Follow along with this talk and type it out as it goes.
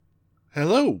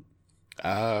Hello.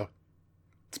 Uh,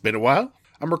 it's been a while.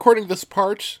 I'm recording this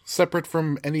part separate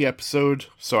from any episode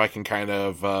so I can kind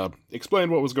of explain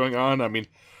what was going on. I mean,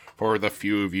 for the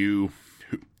few of you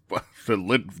who,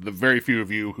 the very few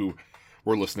of you who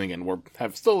were listening and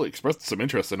have still expressed some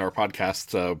interest in our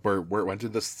podcast, where it went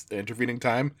in this intervening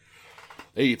time.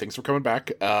 Hey, thanks for coming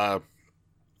back.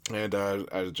 And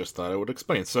I just thought I would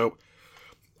explain. So,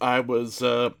 I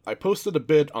posted a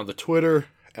bit on the Twitter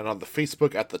and on the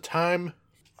Facebook at the time.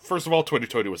 First of all,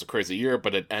 2020 was a crazy year,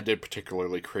 but it ended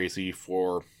particularly crazy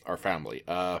for our family.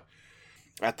 At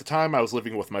the time, I was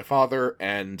living with my father,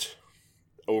 and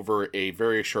over a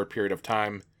very short period of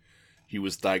time, he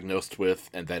was diagnosed with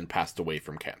and then passed away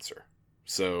from cancer.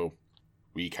 So,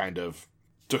 we kind of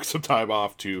took some time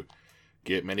off to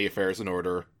get many affairs in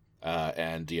order,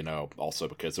 and, also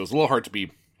because it was a little hard to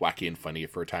be wacky and funny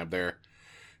for a time there.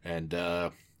 And,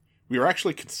 we were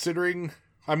actually considering,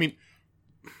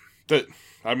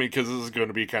 because this is going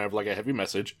to be kind of like a heavy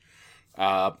message,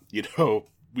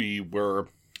 we were,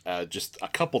 just a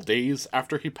couple days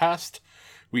after he passed,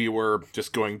 we were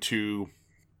just going to,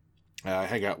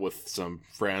 hang out with some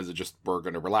friends and just were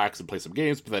going to relax and play some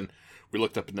games, but then we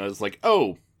looked up and it was like,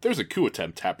 oh, there's a coup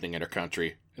attempt happening in our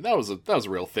country. And that was a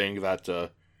real thing that,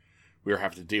 we were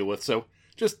having to deal with. So,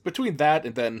 just between that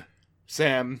and then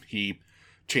Sam, he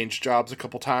changed jobs a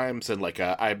couple times, and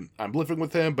I'm living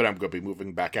with him, but I'm going to be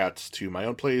moving back out to my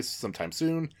own place sometime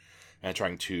soon, and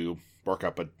trying to work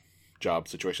up a job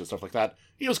situation, stuff like that.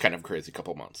 It was kind of a crazy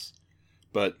couple months,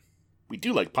 but we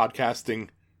do like podcasting.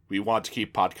 We want to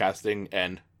keep podcasting,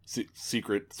 and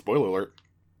secret spoiler alert: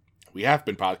 we have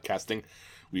been podcasting.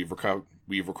 We've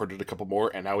recorded a couple more,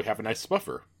 and now we have a nice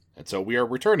buffer, and so we are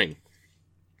returning.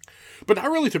 But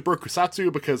not really to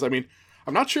Brokusatsu, because I'm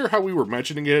not sure how we were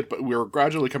mentioning it, but we were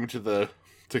gradually coming to the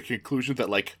conclusion that,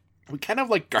 we kind of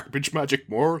like Garbage Magic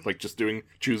more, like just doing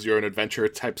choose your own adventure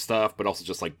type stuff, but also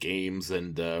just like games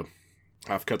and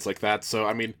offcuts like that. So,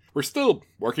 we're still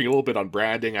working a little bit on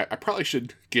branding. I probably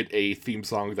should get a theme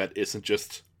song that isn't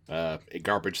just a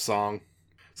garbage song,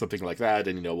 something like that,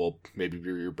 and, we'll maybe be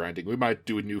rebranding. We might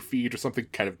do a new feed or something,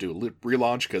 kind of do a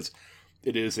relaunch, because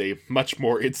it is a much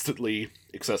more instantly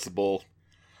accessible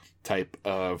type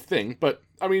of thing. But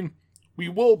we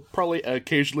will probably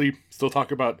occasionally still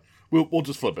talk about, we'll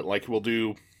just flip it, we'll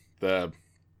do the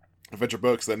adventure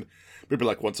books, then maybe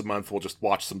once a month we'll just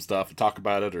watch some stuff and talk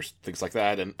about it or things like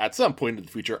that. And at some point in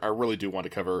the future I really do want to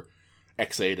cover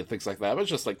X8 and things like that, but it's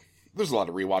just there's a lot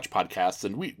of rewatch podcasts,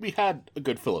 and we had a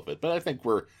good fill of it, but I think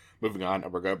we're moving on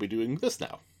and we're going to be doing this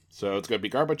now. So it's going to be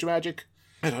Garbage Magic.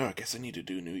 I don't know, I guess I need to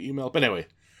do a new email. But anyway,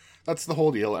 that's the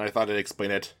whole deal, and I thought I'd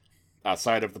explain it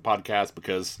outside of the podcast,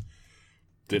 because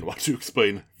didn't want to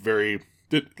explain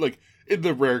in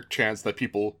the rare chance that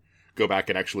people go back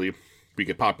and actually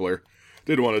get popular,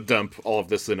 didn't want to dump all of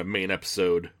this in a main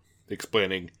episode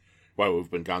explaining why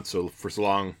we've been gone for so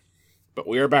long. But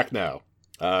we are back now.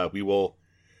 We will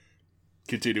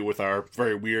continue with our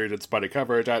very weird and spotty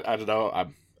coverage. I don't know,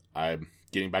 I'm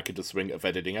getting back into swing of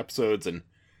editing episodes, and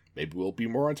maybe we'll be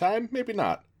more on time, maybe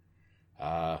not.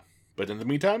 But in the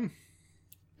meantime,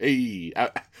 hey,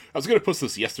 I was going to post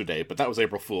this yesterday, but that was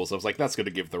April Fool's. I was like, that's going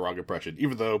to give the wrong impression,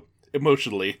 even though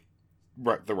emotionally,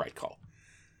 the right call.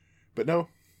 But no,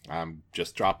 I'm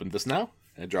just dropping this now,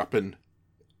 and dropping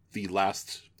the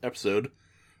last episode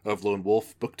of Lone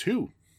Wolf Book 2.